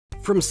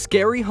From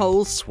scary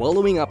holes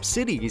swallowing up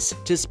cities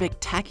to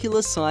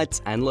spectacular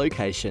sights and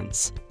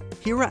locations,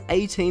 here are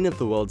 18 of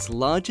the world's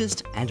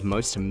largest and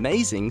most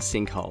amazing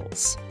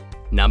sinkholes.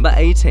 Number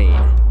 18.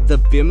 The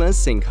Bimmah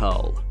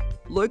Sinkhole.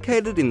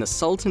 Located in the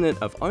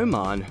Sultanate of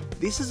Oman,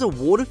 this is a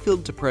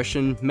water-filled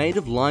depression made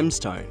of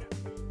limestone.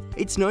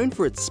 It's known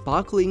for its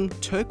sparkling,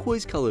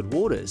 turquoise-colored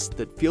waters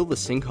that fill the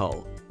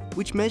sinkhole,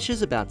 which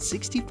measures about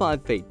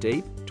 65 feet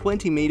deep,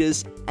 20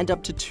 meters, and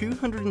up to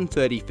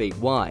 230 feet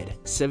wide,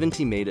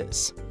 70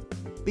 meters.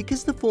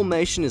 Because the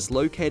formation is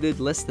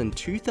located less than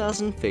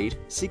 2,000 feet,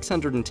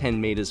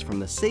 610 meters from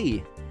the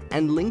sea,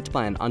 and linked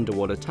by an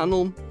underwater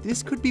tunnel,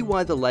 this could be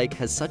why the lake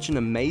has such an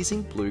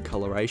amazing blue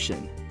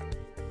coloration.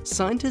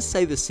 Scientists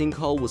say the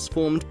sinkhole was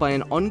formed by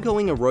an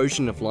ongoing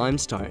erosion of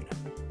limestone.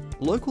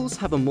 Locals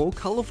have a more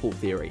colourful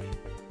theory.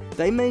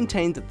 They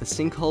maintain that the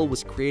sinkhole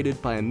was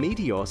created by a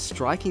meteor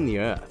striking the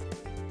Earth.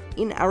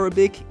 In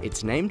Arabic,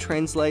 its name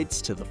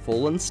translates to the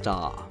fallen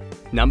star.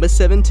 Number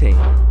 17.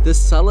 The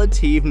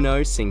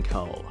SOLOTVYNO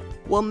sinkhole.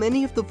 While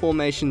many of the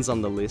formations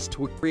on the list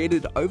were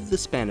created over the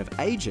span of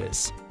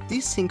ages,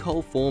 this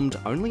sinkhole formed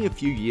only a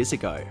few years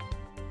ago.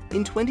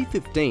 In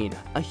 2015,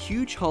 a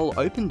huge hole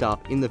opened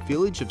up in the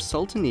village of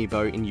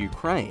Sultanate in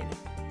Ukraine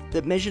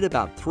that measured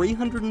about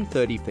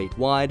 330 feet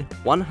wide,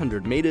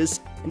 100 meters,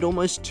 and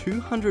almost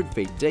 200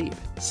 feet deep,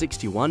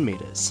 61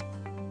 meters.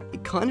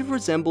 It kind of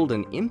resembled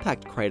an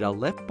impact crater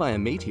left by a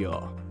meteor.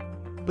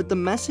 But the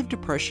massive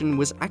depression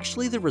was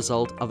actually the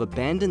result of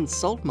abandoned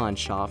salt mine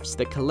shafts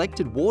that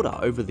collected water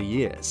over the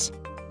years.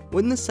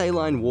 When the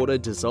saline water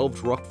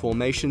dissolved rock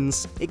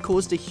formations, it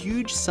caused a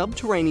huge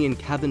subterranean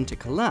cavern to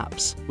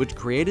collapse, which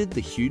created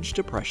the huge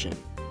depression.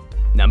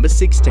 Number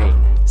 16.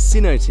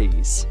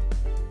 Cenotes.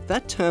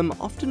 That term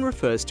often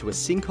refers to a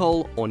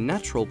sinkhole or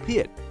natural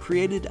pit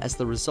created as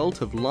the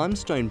result of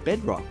limestone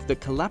bedrock that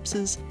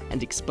collapses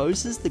and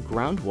exposes the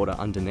groundwater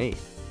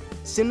underneath.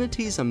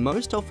 Cenotes are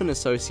most often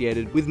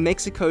associated with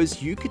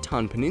Mexico's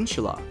Yucatan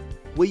Peninsula,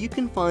 where you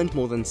can find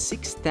more than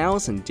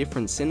 6,000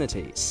 different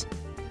cenotes.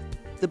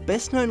 The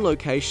best-known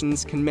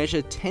locations can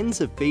measure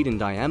tens of feet in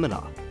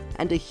diameter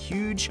and are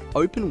huge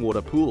open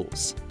water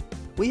pools.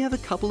 We have a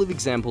couple of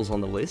examples on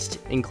the list,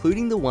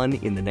 including the one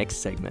in the next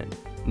segment.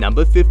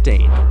 Number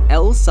 15.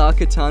 El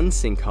Sarkatan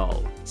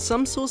Sinkhole.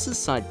 Some sources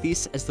cite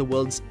this as the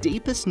world's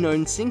deepest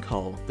known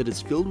sinkhole that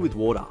is filled with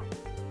water.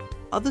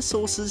 Other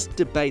sources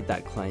debate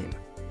that claim.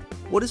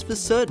 What is for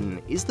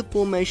certain is the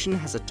formation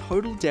has a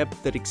total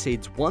depth that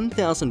exceeds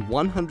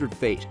 1,100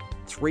 feet,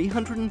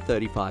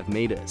 335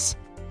 meters.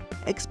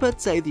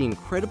 Experts say the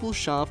incredible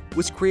shaft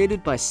was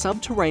created by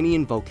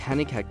subterranean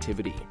volcanic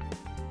activity.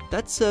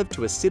 That served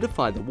to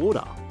acidify the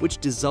water, which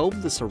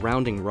dissolved the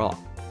surrounding rock.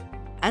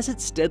 As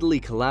it steadily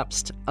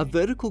collapsed, a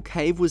vertical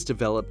cave was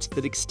developed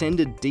that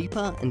extended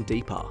deeper and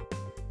deeper.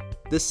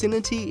 The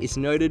cenote is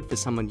noted for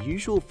some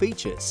unusual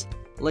features,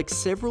 like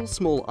several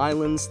small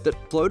islands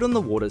that float on the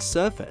water's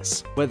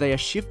surface, where they are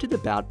shifted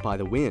about by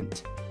the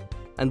wind.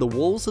 And the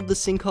walls of the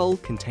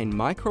sinkhole contain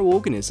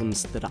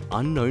microorganisms that are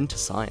unknown to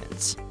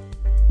science.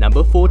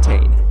 Number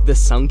 14. The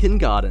Sunken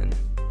Garden.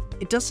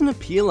 It doesn't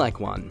appear like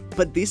one,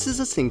 but this is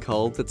a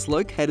sinkhole that's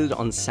located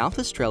on South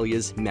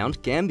Australia's Mount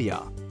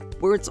Gambier,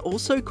 where it's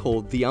also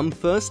called the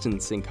Thurston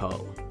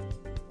Sinkhole.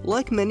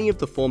 Like many of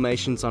the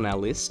formations on our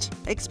list,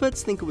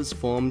 experts think it was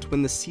formed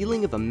when the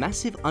ceiling of a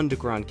massive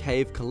underground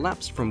cave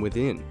collapsed from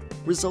within,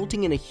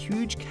 resulting in a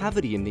huge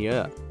cavity in the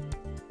earth.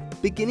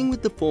 Beginning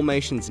with the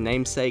formation's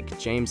namesake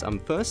James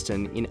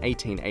Thurston in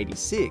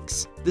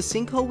 1886, the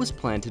sinkhole was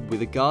planted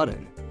with a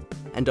garden,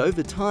 and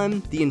over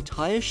time, the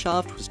entire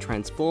shaft was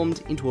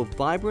transformed into a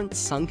vibrant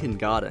sunken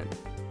garden.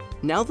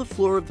 Now the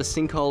floor of the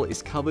sinkhole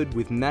is covered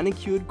with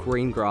manicured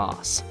green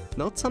grass,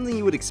 not something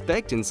you would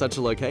expect in such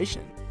a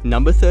location.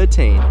 Number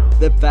 13.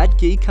 The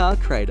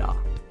BATAGAIKA crater.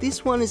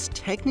 This one is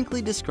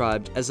technically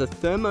described as a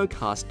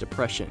thermokarst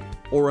depression,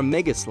 or a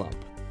megaslump,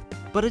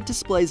 but it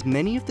displays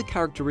many of the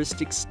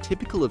characteristics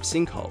typical of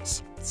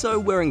sinkholes, so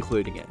we're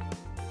including it.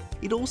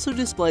 It also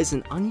displays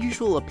an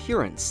unusual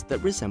appearance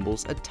that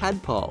resembles a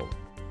tadpole.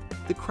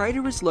 The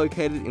crater is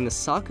located in the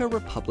Sakha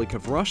Republic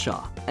of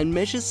Russia and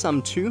measures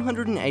some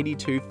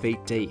 282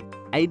 feet deep,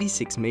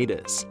 86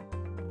 meters.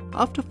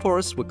 After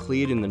forests were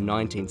cleared in the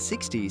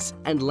 1960s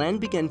and land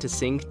began to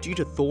sink due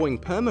to thawing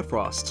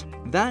permafrost,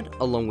 that,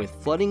 along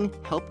with flooding,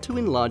 helped to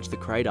enlarge the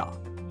crater.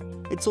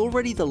 It's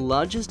already the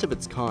largest of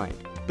its kind,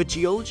 but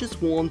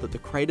geologists warn that the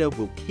crater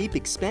will keep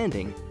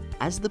expanding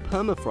as the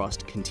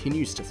permafrost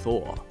continues to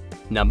thaw.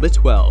 Number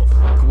 12.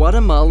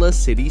 Guatemala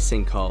City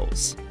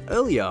Sinkholes.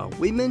 Earlier,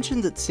 we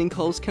mentioned that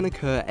sinkholes can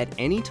occur at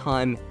any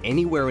time,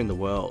 anywhere in the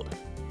world.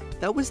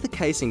 That was the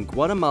case in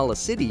Guatemala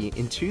City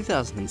in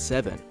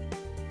 2007.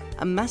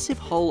 A massive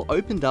hole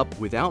opened up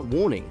without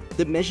warning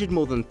that measured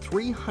more than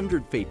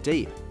 300 feet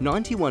deep,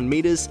 91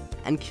 meters,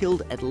 and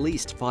killed at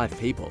least 5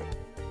 people.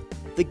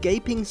 The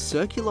gaping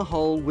circular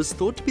hole was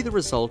thought to be the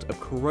result of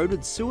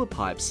corroded sewer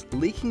pipes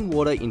leaking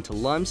water into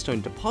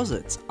limestone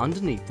deposits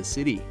underneath the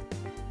city.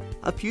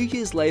 A few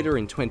years later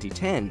in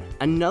 2010,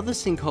 another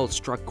sinkhole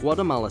struck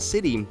Guatemala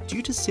City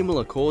due to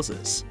similar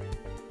causes.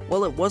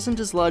 While it wasn't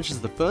as large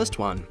as the first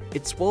one,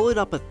 it swallowed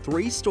up a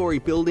 3-story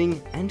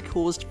building and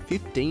caused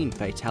 15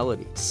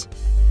 fatalities.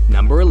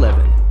 Number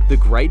 11. The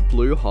Great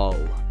Blue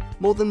Hole.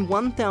 More than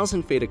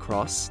 1,000 feet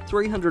across,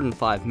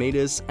 305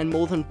 meters, and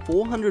more than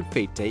 400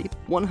 feet deep,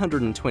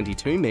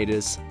 122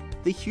 meters,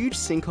 the huge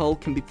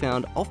sinkhole can be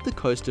found off the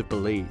coast of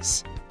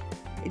Belize.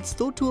 It's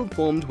thought to have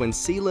formed when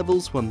sea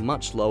levels were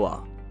much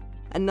lower.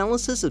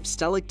 Analysis of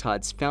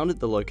stalactites found at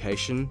the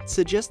location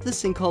suggests the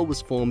sinkhole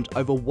was formed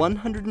over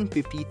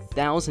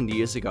 150,000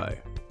 years ago.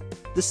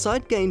 The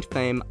site gained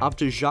fame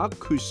after Jacques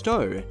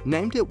Cousteau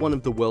named it one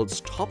of the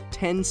world's top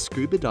 10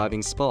 scuba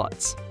diving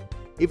spots.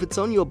 If it's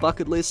on your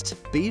bucket list,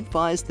 be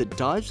advised that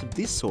dives of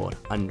this sort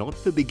are not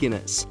for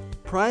beginners.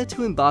 Prior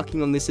to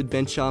embarking on this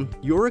adventure,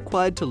 you're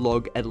required to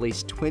log at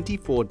least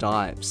 24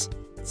 dives,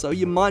 so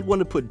you might want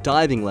to put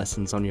diving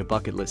lessons on your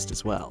bucket list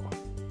as well.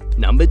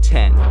 Number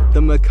 10.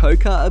 The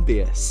MACOCHA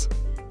Abyss.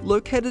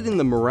 Located in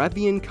the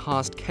Moravian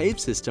Karst cave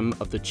system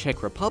of the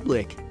Czech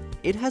Republic,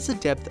 it has a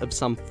depth of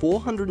some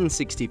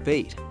 460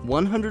 feet,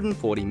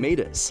 140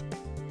 meters.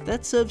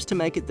 That serves to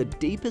make it the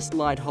deepest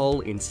light hole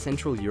in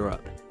Central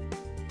Europe.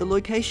 The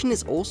location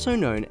is also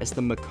known as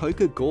the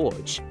MACOCHA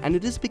Gorge, and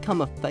it has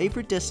become a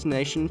favourite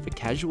destination for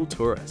casual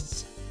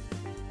tourists.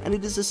 And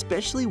it is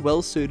especially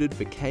well suited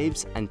for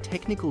caves and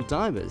technical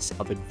divers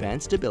of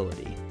advanced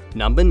ability.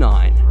 Number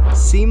 9.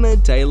 Cima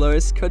de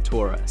los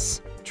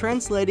Catoras.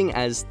 Translating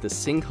as the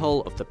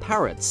Sinkhole of the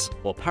Parrots,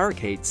 or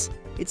Parakeets,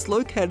 it's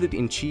located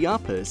in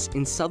Chiapas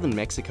in southern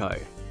Mexico.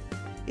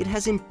 It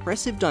has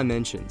impressive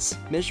dimensions,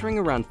 measuring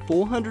around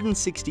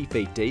 460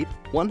 feet deep,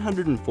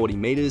 140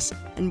 meters,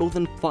 and more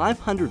than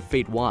 500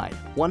 feet wide,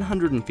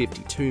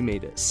 152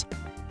 meters.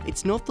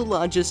 It's not the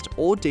largest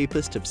or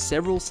deepest of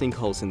several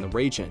sinkholes in the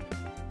region,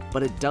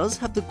 but it does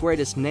have the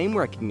greatest name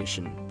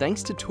recognition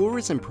thanks to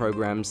tourism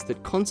programs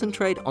that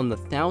concentrate on the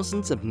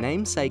thousands of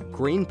namesake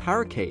green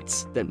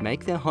parakeets that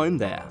make their home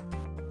there.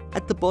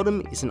 At the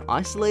bottom is an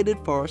isolated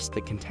forest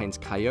that contains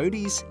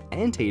coyotes,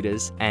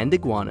 anteaters, and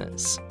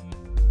iguanas.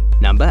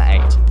 Number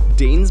 8.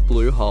 Dean's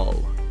Blue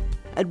Hole.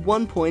 At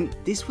one point,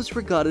 this was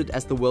regarded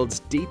as the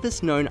world's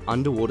deepest known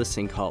underwater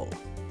sinkhole.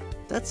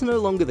 That's no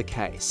longer the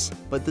case,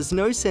 but there's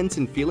no sense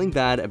in feeling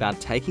bad about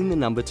taking the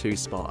number 2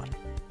 spot.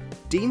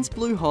 Dean's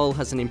Blue Hole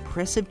has an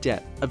impressive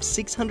depth of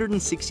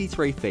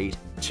 663 feet,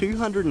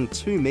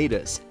 202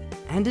 meters,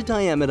 and a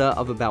diameter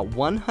of about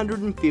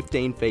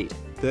 115 feet,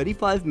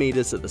 35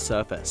 meters at the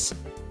surface.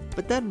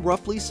 But that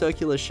roughly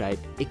circular shape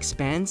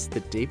expands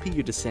the deeper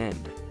you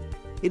descend.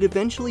 It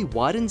eventually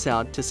widens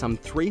out to some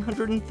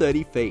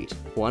 330 feet,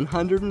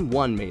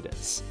 101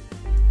 meters.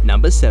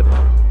 Number 7.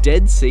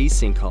 Dead Sea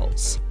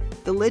Sinkholes.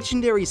 The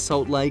legendary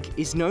Salt Lake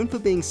is known for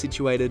being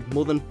situated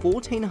more than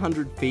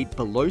 1,400 feet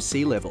below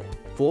sea level,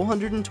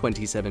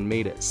 427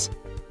 meters.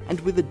 And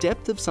with a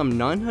depth of some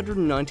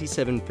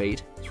 997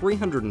 feet,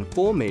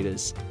 304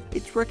 meters,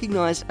 it's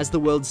recognized as the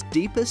world's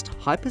deepest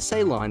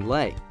hypersaline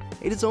lake.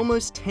 It is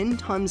almost 10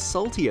 times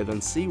saltier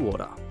than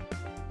seawater.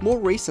 More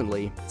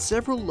recently,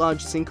 several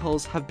large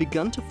sinkholes have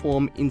begun to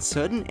form in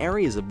certain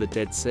areas of the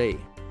Dead Sea.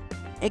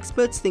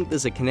 Experts think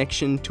there's a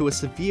connection to a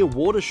severe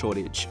water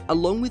shortage,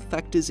 along with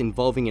factors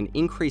involving an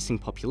increasing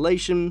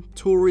population,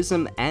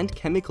 tourism, and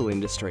chemical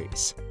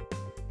industries.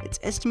 It's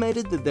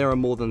estimated that there are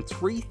more than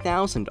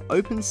 3,000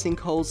 open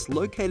sinkholes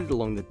located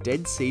along the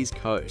Dead Sea's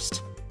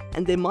coast,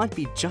 and there might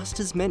be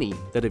just as many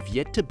that have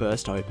yet to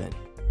burst open.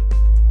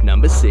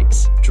 Number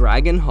 6.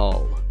 Dragon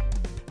Hole.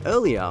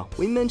 Earlier,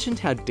 we mentioned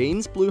how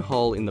Dean's Blue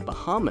Hole in the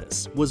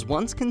Bahamas was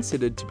once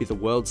considered to be the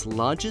world's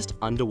largest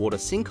underwater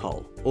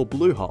sinkhole, or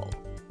blue hole.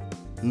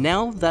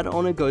 Now that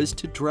honour goes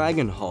to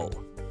Dragon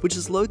Hole, which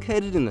is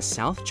located in the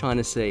South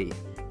China Sea.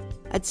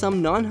 At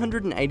some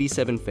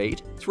 987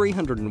 feet,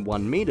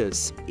 301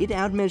 meters, it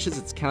outmeasures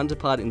its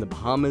counterpart in the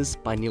Bahamas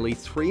by nearly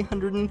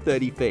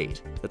 330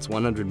 feet, that's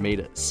 100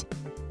 meters.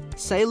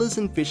 Sailors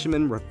and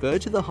fishermen refer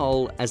to the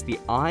hole as the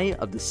Eye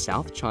of the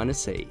South China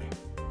Sea.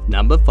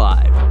 Number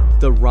 5.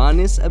 The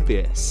HRANICE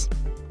Abyss.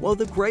 While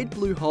the Great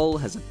Blue Hole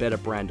has a better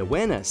brand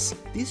awareness,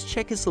 this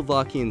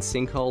Czechoslovakian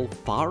sinkhole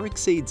far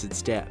exceeds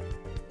its depth.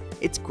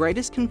 Its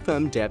greatest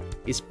confirmed depth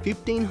is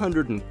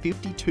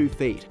 1,552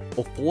 feet,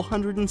 or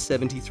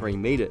 473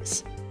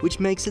 meters, which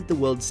makes it the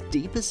world's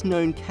deepest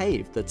known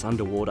cave that's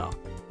underwater.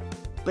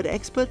 But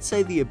experts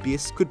say the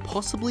abyss could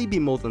possibly be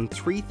more than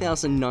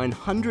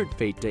 3,900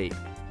 feet deep,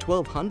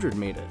 1,200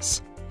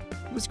 meters.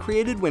 It was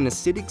created when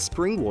acidic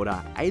spring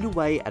water ate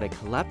away at a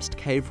collapsed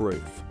cave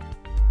roof.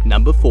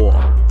 Number 4.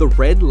 The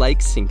Red Lake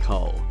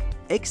Sinkhole.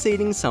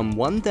 Exceeding some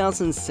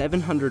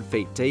 1,700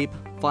 feet deep,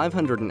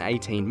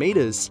 518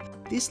 meters,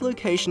 this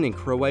location in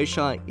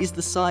Croatia is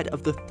the site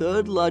of the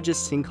 3rd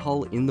largest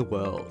sinkhole in the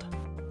world.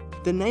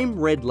 The name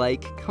Red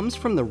Lake comes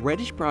from the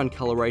reddish-brown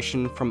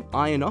coloration from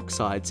iron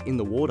oxides in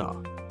the water.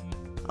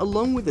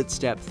 Along with its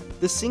depth,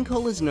 the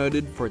sinkhole is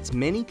noted for its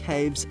many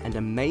caves and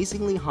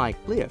amazingly high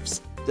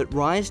cliffs that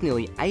rise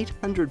nearly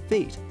 800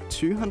 feet,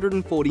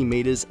 240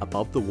 meters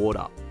above the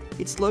water.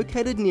 It's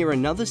located near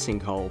another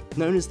sinkhole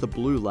known as the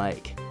Blue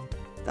Lake.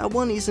 That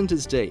one isn't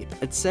as deep,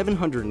 at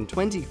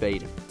 720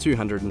 feet,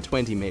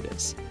 220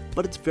 meters,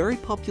 but it's very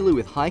popular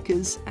with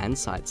hikers and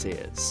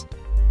sightseers.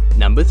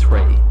 Number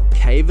 3.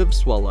 Cave of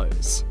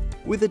Swallows.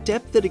 With a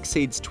depth that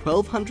exceeds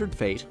 1,200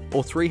 feet,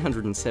 or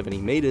 370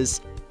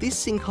 meters,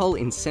 this sinkhole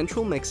in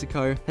central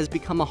Mexico has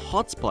become a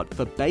hotspot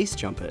for base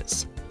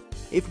jumpers.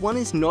 If one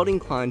is not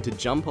inclined to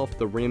jump off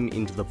the rim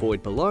into the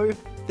void below,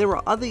 there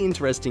are other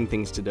interesting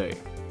things to do.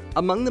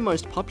 Among the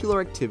most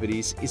popular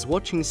activities is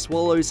watching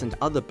swallows and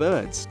other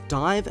birds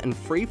dive and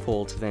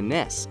freefall to their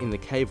nests in the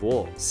cave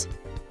walls.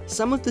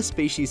 Some of the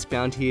species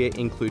found here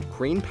include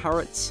green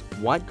parrots,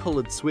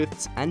 white-collared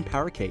swifts, and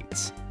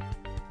parakeets.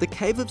 The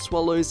Cave of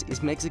Swallows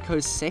is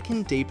Mexico's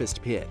second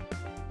deepest pit,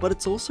 but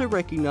it's also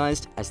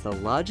recognized as the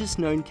largest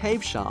known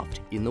cave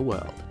shaft in the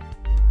world.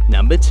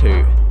 Number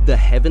 2. The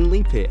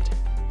Heavenly Pit.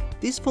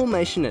 This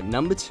formation at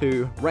number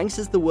 2 ranks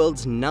as the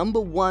world's number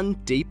 1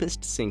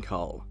 deepest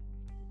sinkhole.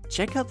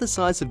 Check out the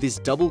size of this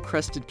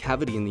double-crested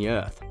cavity in the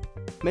earth.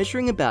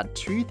 Measuring about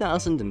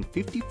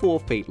 2,054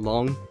 feet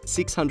long,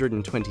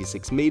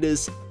 626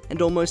 meters,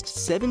 and almost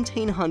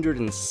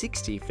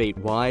 1,760 feet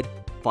wide,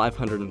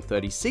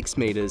 536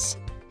 meters,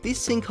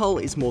 this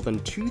sinkhole is more than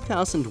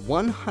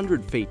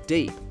 2,100 feet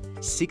deep,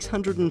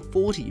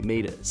 640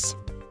 meters.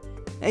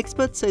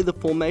 Experts say the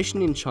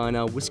formation in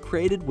China was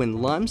created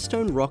when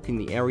limestone rock in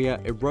the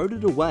area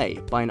eroded away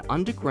by an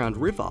underground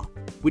river,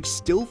 which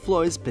still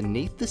flows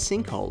beneath the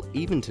sinkhole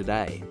even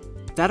today.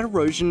 That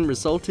erosion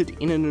resulted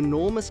in an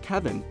enormous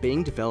cavern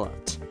being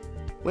developed.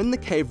 When the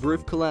cave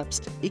roof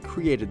collapsed, it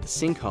created the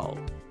sinkhole.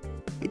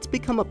 It's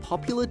become a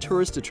popular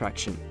tourist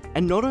attraction,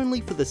 and not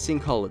only for the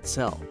sinkhole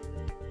itself.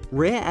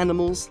 Rare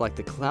animals like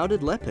the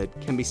clouded leopard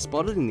can be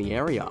spotted in the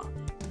area,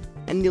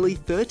 and nearly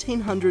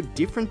 1,300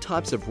 different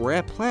types of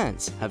rare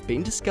plants have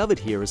been discovered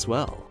here as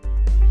well.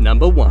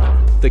 Number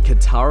 1. The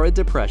QATTARA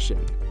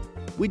Depression.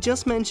 We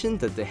just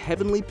mentioned that the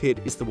Heavenly Pit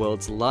is the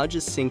world's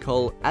largest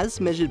sinkhole as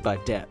measured by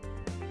depth,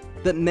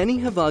 but many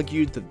have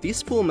argued that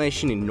this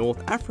formation in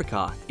North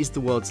Africa is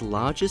the world's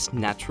largest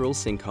natural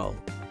sinkhole.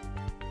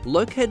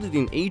 Located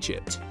in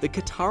Egypt, the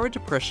QATTARA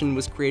Depression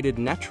was created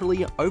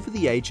naturally over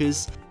the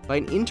ages by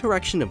an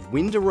interaction of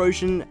wind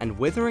erosion and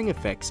weathering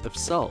effects of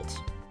salt.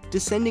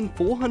 Descending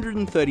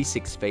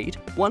 436 feet,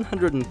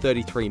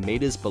 133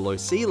 meters below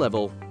sea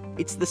level,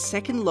 it's the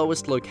second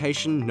lowest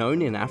location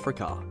known in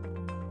Africa.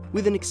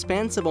 With an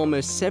expanse of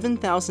almost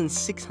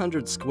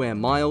 7,600 square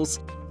miles,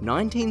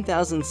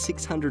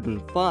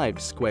 19,605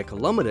 square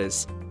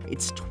kilometers,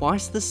 it's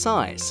twice the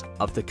size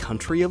of the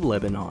country of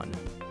Lebanon.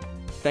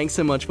 Thanks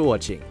so much for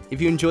watching. If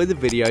you enjoyed the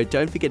video,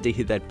 don't forget to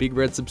hit that big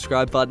red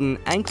subscribe button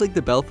and click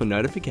the bell for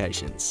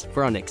notifications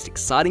for our next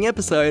exciting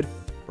episode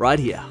right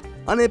here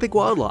on Epic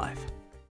Wildlife.